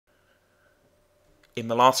In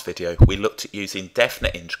the last video, we looked at using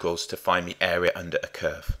definite integrals to find the area under a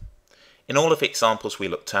curve. In all of the examples we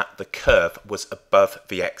looked at, the curve was above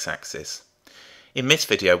the x-axis. In this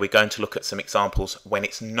video, we're going to look at some examples when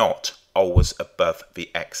it's not always above the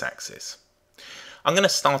x-axis. I'm going to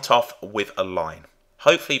start off with a line.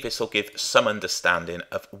 Hopefully this will give some understanding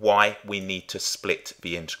of why we need to split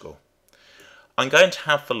the integral. I'm going to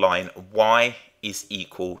have the line y is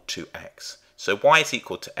equal to x. So y is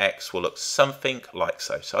equal to x will look something like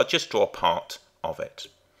so. So I'll just draw a part of it.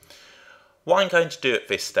 What I'm going to do at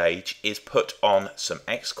this stage is put on some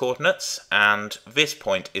x coordinates, and this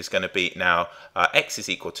point is going to be now x is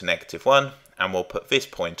equal to -1, and we'll put this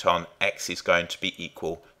point on x is going to be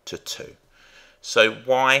equal to 2. So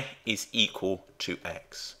y is equal to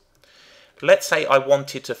x. Let's say I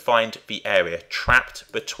wanted to find the area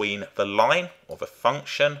trapped between the line or the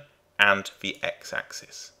function and the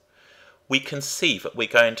x-axis. We can see that we're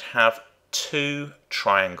going to have two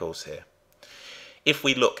triangles here. If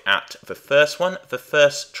we look at the first one, the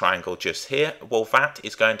first triangle just here, well, that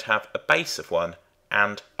is going to have a base of 1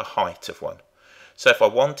 and a height of 1. So if I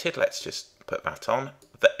wanted, let's just put that on,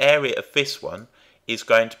 the area of this one is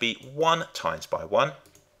going to be 1 times by 1.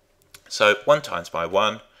 So 1 times by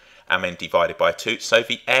 1 and then divided by 2. So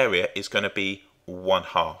the area is going to be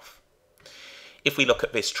 1/2. If we look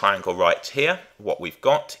at this triangle right here, what we've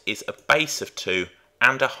got is a base of 2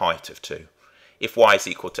 and a height of 2. If y is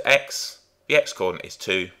equal to x, the x coordinate is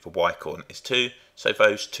 2, the y coordinate is 2, so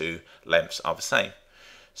those two lengths are the same.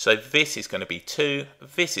 So this is going to be 2,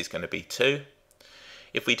 this is going to be 2.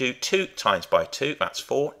 If we do 2 times by 2, that's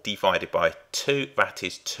 4, divided by 2, that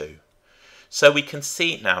is 2. So we can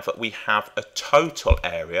see now that we have a total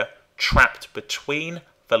area trapped between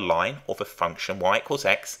the line or the function y equals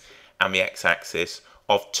x and the x-axis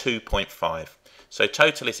of 2.5. So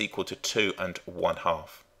total is equal to 2 and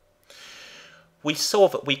 1/2. We saw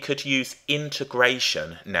that we could use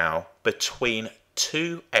integration now between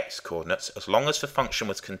two x coordinates, as long as the function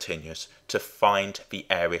was continuous, to find the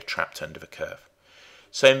area trapped under the curve.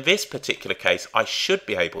 So in this particular case, I should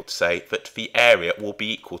be able to say that the area will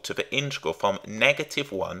be equal to the integral from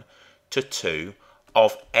 -1 to 2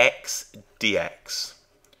 of x dx.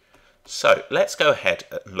 So let's go ahead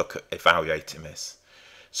and look at evaluating this.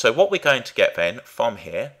 So what we're going to get then from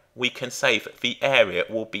here, we can say that the area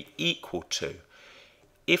will be equal to,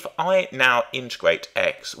 if I now integrate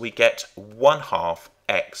x, we get 1/2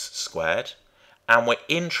 x squared, and we're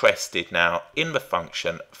interested now in the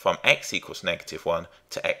function from x equals -1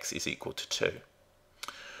 to x is equal to 2.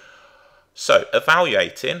 So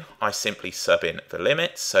evaluating, I simply sub in the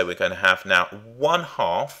limits. So we're going to have now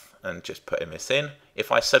 1/2, and just putting this in.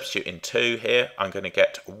 If I substitute in 2 here, I'm going to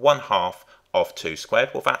get 1/2 of 2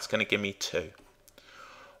 squared. Well, that's going to give me 2.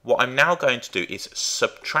 What I'm now going to do is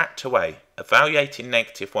subtract away, evaluating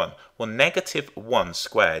 -1. Well, -1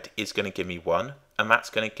 squared is going to give me 1, and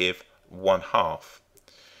that's going to give 1/2.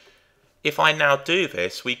 If I now do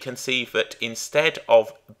this, we can see that instead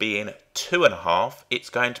of being 2.5, it's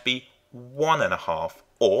going to be 1.5,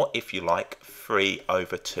 or if you like,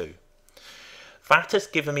 3/2. That has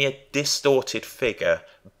given me a distorted figure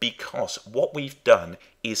because what we've done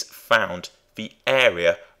is found the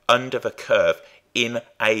area under the curve in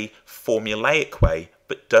a formulaic way,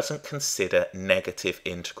 but doesn't consider negative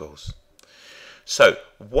integrals. So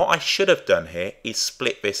what I should have done here is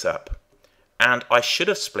split this up. And I should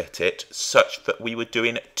have split it such that we were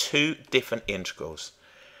doing two different integrals.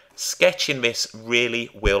 Sketching this really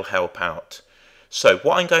will help out. So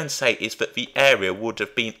what I'm going to say is that the area would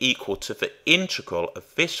have been equal to the integral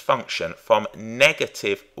of this function from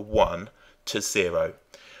 -1 to 0.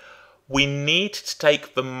 We need to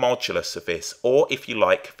take the modulus of this, or if you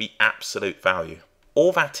like, the absolute value.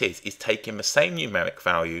 All that is taking the same numeric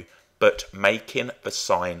value, but making the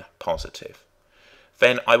sign positive.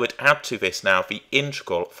 Then I would add to this now the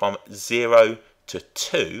integral from 0 to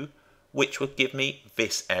 2, which would give me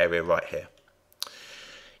this area right here.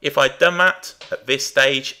 If I'd done that at this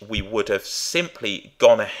stage, we would have simply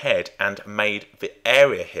gone ahead and made the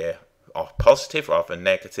area here positive rather than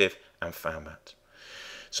negative and found that.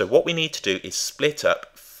 So what we need to do is split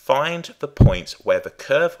up, find the points where the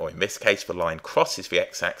curve, or in this case the line, crosses the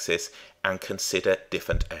x-axis, and consider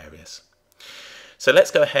different areas. So let's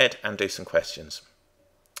go ahead and do some questions.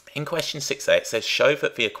 In question 6a, it says, show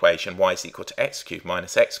that the equation y is equal to x cubed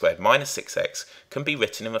minus x squared minus 6x can be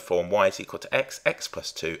written in the form y is equal to x, x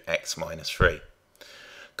plus 2, x minus 3.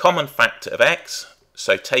 Common factor of x,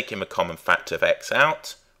 so taking the common factor of x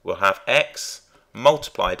out, we'll have x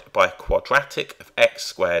multiplied by a quadratic of x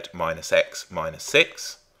squared minus x minus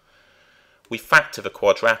 6. we factor the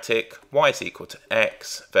quadratic, y is equal to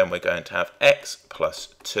x, then we're going to have x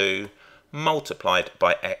plus 2 multiplied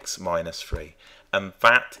by x minus 3. And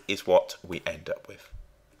that is what we end up with.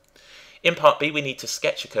 In part B, we need to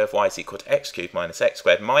sketch a curve y is equal to x cubed minus x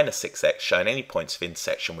squared minus 6x showing any points of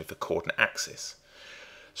intersection with the coordinate axis.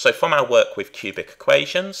 So from our work with cubic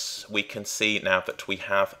equations, we can see now that we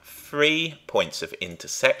have 3 points of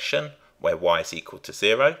intersection where y is equal to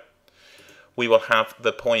 0. We will have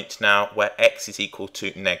the point now where x is equal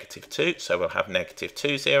to negative 2, so we'll have negative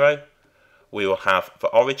 2, 0. We will have the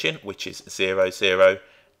origin, which is 0, 0,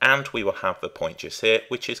 and we will have the point just here,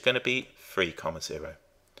 which is going to be 3, 0.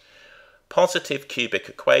 Positive cubic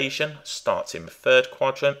equation starts in the third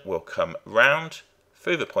quadrant, will come round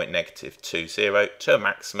through the point negative 2, 0 to a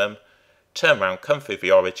maximum, turn round, come through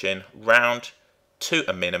the origin, round to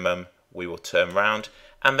a minimum, we will turn round,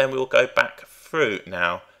 and then we will go back through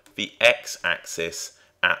now the x-axis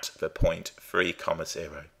at the point 3,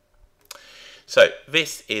 0. So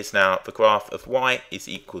this is now the graph of y is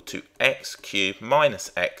equal to x cubed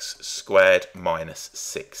minus x squared minus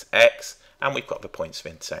 6x, and we've got the points of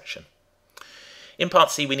intersection. In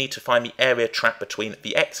part C, we need to find the area trapped between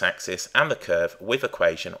the x-axis and the curve with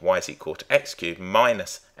equation y is equal to x cubed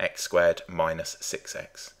minus x squared minus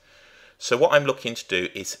 6x. So what I'm looking to do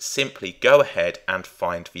is simply go ahead and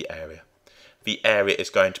find the area. The area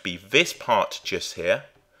is going to be this part just here,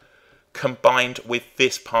 combined with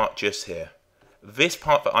this part just here. This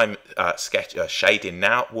part that I'm shading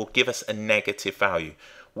now will give us a negative value.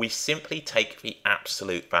 We simply take the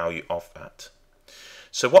absolute value of that.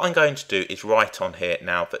 So what I'm going to do is write on here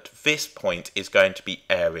now that this point is going to be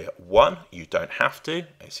area 1. You don't have to,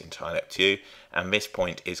 it's entirely up to you. And this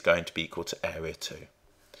point is going to be equal to area 2.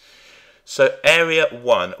 So area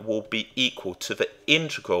 1 will be equal to the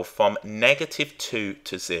integral from negative 2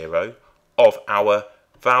 to 0 of our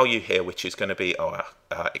value here, which is going to be our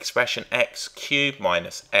expression x cubed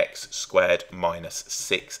minus x squared minus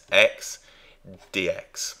 6x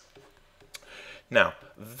dx. Now,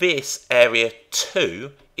 this area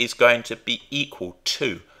 2 is going to be equal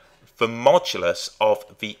to the modulus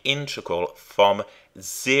of the integral from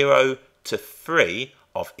 0 to 3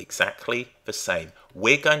 of exactly the same.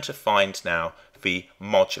 We're going to find now the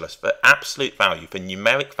modulus, the absolute value, the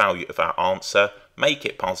numeric value of our answer, make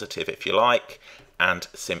it positive if you like, and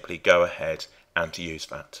simply go ahead and use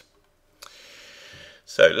that.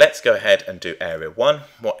 So let's go ahead and do area 1.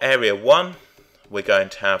 Well, area 1 we're going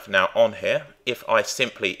to have now on here, if I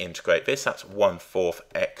simply integrate this, that's 1/4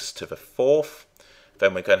 x to the 4th.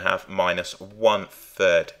 Then we're going to have minus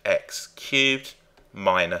 1/3 x cubed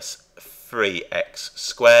minus 3x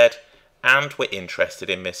squared. And we're interested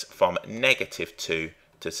in this from negative 2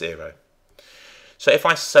 to 0. So if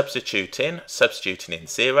I substituting in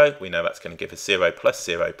 0, we know that's going to give us 0 plus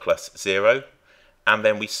 0 plus 0. And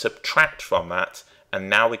then we subtract from that, and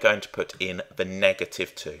now we're going to put in the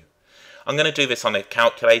negative 2. I'm going to do this on a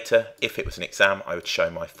calculator. If it was an exam, I would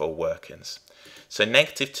show my full workings. So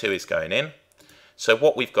negative 2 is going in. So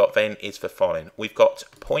what we've got then is the following. We've got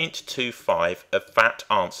 0.25 of that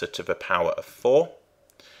answer to the power of 4.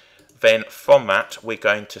 Then from that, we're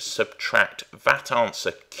going to subtract that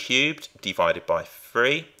answer cubed divided by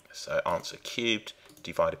 3. So answer cubed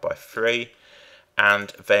divided by 3. And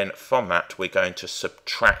then from that, we're going to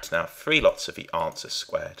subtract now 3 lots of the answer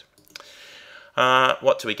squared.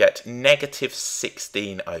 What do we get? Negative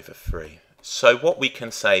 16 over 3. So what we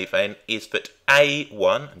can say then is that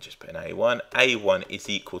A1, and just put in A1 is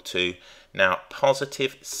equal to now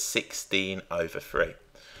positive 16 over 3.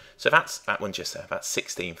 So that's that one just there, that's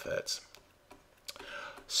 16/3.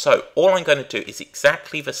 So all I'm going to do is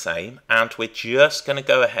exactly the same, and we're just going to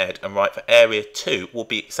go ahead and write for area 2 will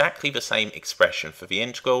be exactly the same expression for the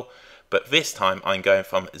integral, but this time I'm going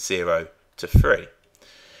from 0 to 3.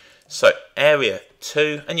 So area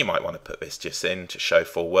 2, and you might want to put this just in to show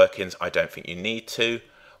full workings, I don't think you need to.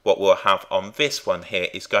 What we'll have on this one here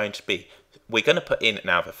is going to be, we're going to put in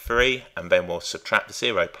now the 3, and then we'll subtract the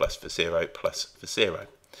 0 plus the 0 plus the 0.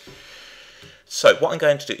 So what I'm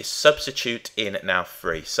going to do is substitute in now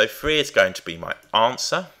 3. So 3 is going to be my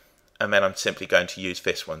answer, and then I'm simply going to use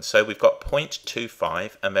this one. So we've got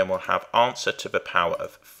 0.25, and then we'll have answer to the power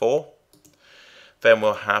of 4. Then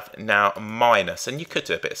we'll have now minus, and you could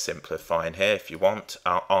do a bit of simplifying here if you want,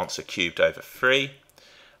 our answer cubed over 3.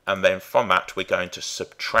 And then from that, we're going to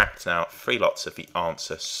subtract now 3 lots of the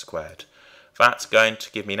answer squared. That's going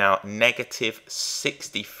to give me now negative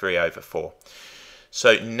 63 over 4.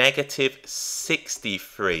 So negative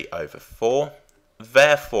 63 over 4.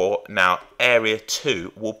 Therefore, now area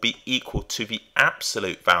 2 will be equal to the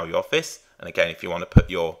absolute value of this. And again, if you want to put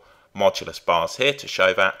your modulus bars here to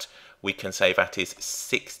show that, we can say that is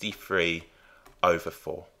 63 over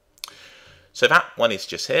 4. So that one is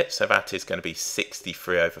just here, so that is going to be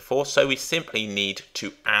 63 over 4. So we simply need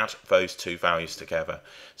to add those two values together.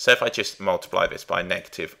 So if I just multiply this by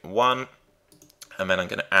 -1, and then I'm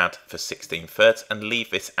going to add for 16/3 and leave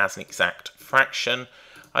this as an exact fraction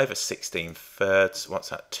over 16/3, what's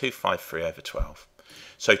that, 253 over 12.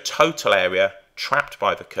 So total area trapped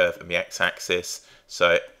by the curve and the x-axis,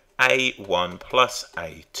 so A1 plus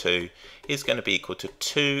A2 is going to be equal to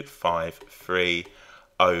 253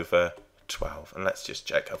 over 12. And let's just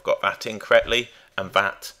check I've got that in correctly, and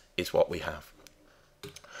that is what we have.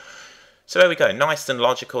 So there we go, nice and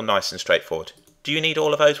logical, nice and straightforward. Do you need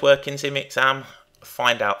all of those workings in the exam?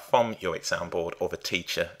 Find out from your exam board or the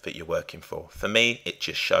teacher that you're working for. For me, it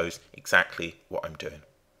just shows exactly what I'm doing.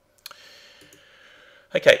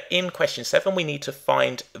 Okay, in question 7, we need to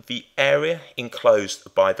find the area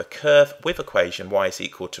enclosed by the curve with equation y is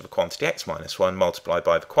equal to the quantity x minus 1 multiplied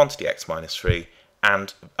by the quantity x minus 3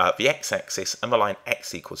 and the x-axis and the line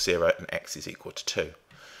x equals 0 and x is equal to 2.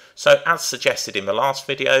 So as suggested in the last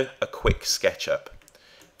video, a quick SketchUp.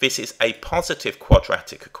 This is a positive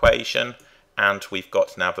quadratic equation, and we've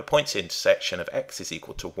got now the points intersection of x is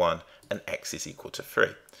equal to 1 and x is equal to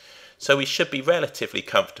 3. So we should be relatively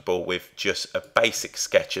comfortable with just a basic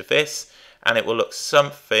sketch of this, and it will look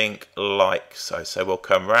something like so. So we'll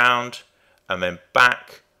come round and then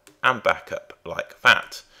back and back up like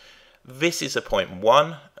that. This is a point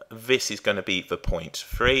 1, this is going to be the point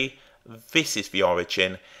 3, this is the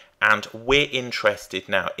origin, and we're interested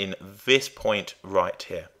now in this point right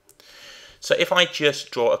here. So if I just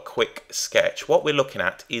draw a quick sketch, what we're looking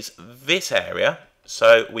at is this area,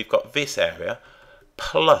 so we've got this area,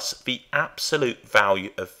 plus the absolute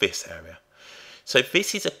value of this area. So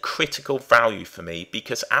this is a critical value for me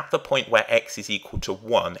because at the point where x is equal to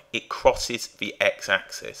 1, it crosses the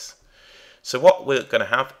x-axis. So what we're going to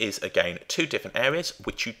have is, again, two different areas,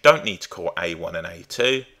 which you don't need to call A1 and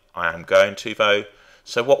A2. I am going to, though.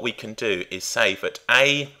 So what we can do is say that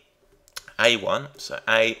A1, so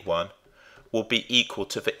A1, will be equal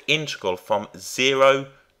to the integral from 0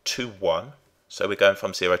 to 1. So we're going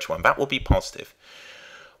from 0 to 1. That will be positive.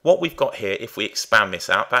 What we've got here, if we expand this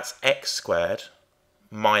out, that's x squared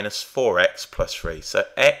minus 4x plus 3. So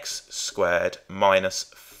x squared minus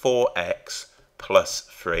 4x plus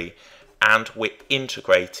 3. And we're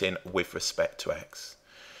integrating with respect to x.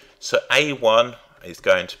 So A1 is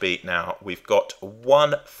going to be, now we've got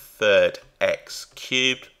 1/3 x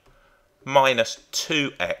cubed minus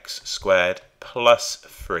 2x squared plus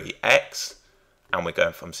 3x, and we're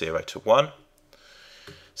going from 0 to 1.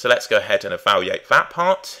 So let's go ahead and evaluate that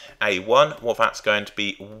part. A1, well, that's going to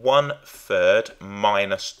be 1/3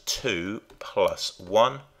 minus 2 plus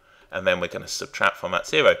 1, and then we're going to subtract from that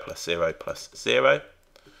 0 plus 0 plus 0.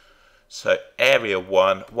 So area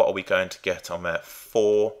 1, what are we going to get on there?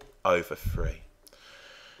 4 over 3.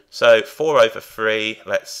 So 4 over 3,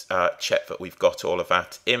 let's check that we've got all of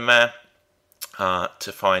that in there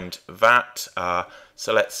to find that.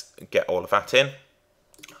 So let's get all of that in.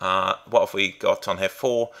 What have we got on here?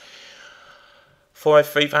 4 over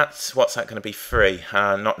 3, what's that going to be? 3,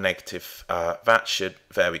 not negative. That should,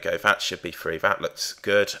 there we go, that should be 3. That looks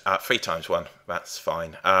good. 3 times 1, that's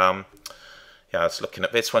fine. Yeah, I was looking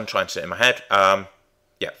at this one, trying to do it in my head.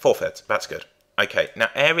 Yeah, 4/3, that's good. Okay, now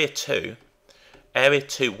area 2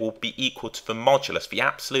 will be equal to the modulus, the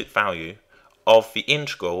absolute value of the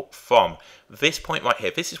integral from this point right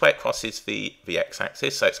here. This is where it crosses the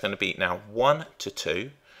x-axis, so it's going to be now 1 to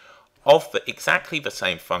 2 of exactly the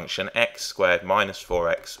same function, x squared minus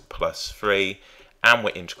 4x plus 3, and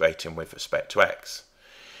we're integrating with respect to x.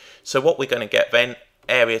 So what we're going to get then,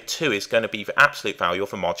 area 2 is going to be the absolute value of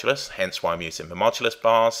the modulus, hence why I'm using the modulus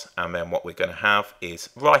bars, and then what we're going to have is,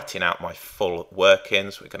 writing out my full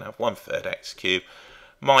workings, we're going to have 1/3 x cubed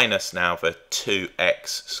minus now the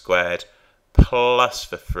 2x squared plus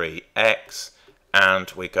the 3x,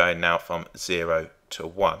 and we're going now from 0 to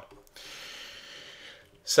 1.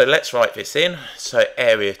 So let's write this in. So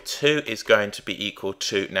area 2 is going to be equal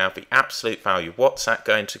to now the absolute value. What's that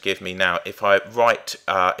going to give me now if I write,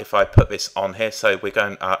 if I put this on here? So we're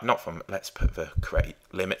going, not from, let's put the correct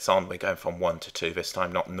limits on. We're going from 1 to 2 this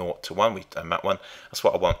time, not 0 to 1. We've done that one. That's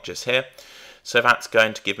what I want just here. So that's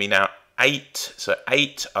going to give me now 8. So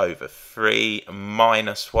 8 over 3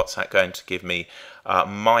 minus, what's that going to give me?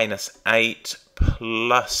 Minus 8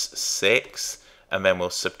 plus 6. And then we'll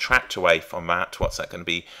subtract away from that. What's that going to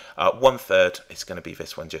be? 1/3. It's going to be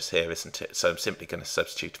this one just here, isn't it? So I'm simply going to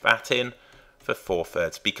substitute that in for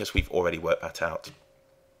 4/3 because we've already worked that out.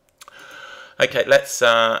 Okay,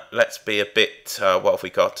 let's be a bit. What have we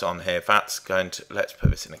got on here? That's going to. Let's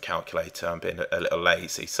put this in a calculator. I'm being a little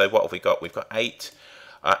lazy. So what have we got? We've got 8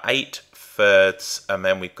 thirds, and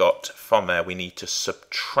then we've got from there we need to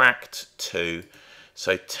subtract 2.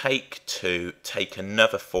 So take 2, take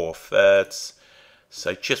another 4 thirds.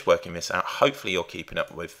 So just working this out. Hopefully you're keeping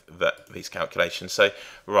up with these calculations. So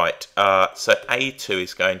right, so A2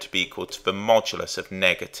 is going to be equal to the modulus of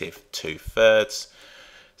negative 2 thirds.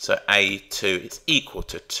 So A2 is equal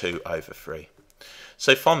to 2 over 3.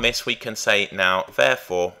 So from this we can say now,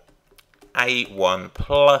 therefore, A1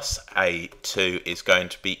 plus A2 is going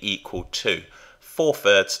to be equal to 4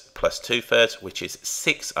 thirds plus 2 thirds, which is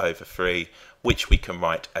 6 over 3, which we can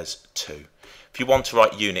write as 2. If you want to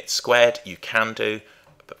write units squared, you can do,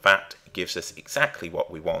 but that gives us exactly what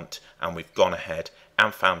we want, and we've gone ahead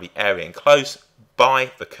and found the area enclosed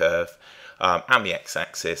by the curve and the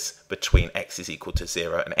x-axis between x is equal to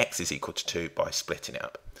 0 and x is equal to 2 by splitting it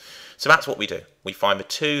up. So that's what we do. We find the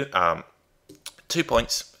two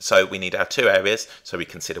points, so we need our 2 areas, so we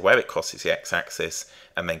consider where it crosses the x-axis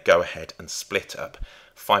and then go ahead and split up.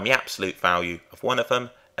 Find the absolute value of one of them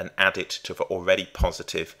and add it to the already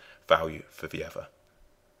positive value for the other.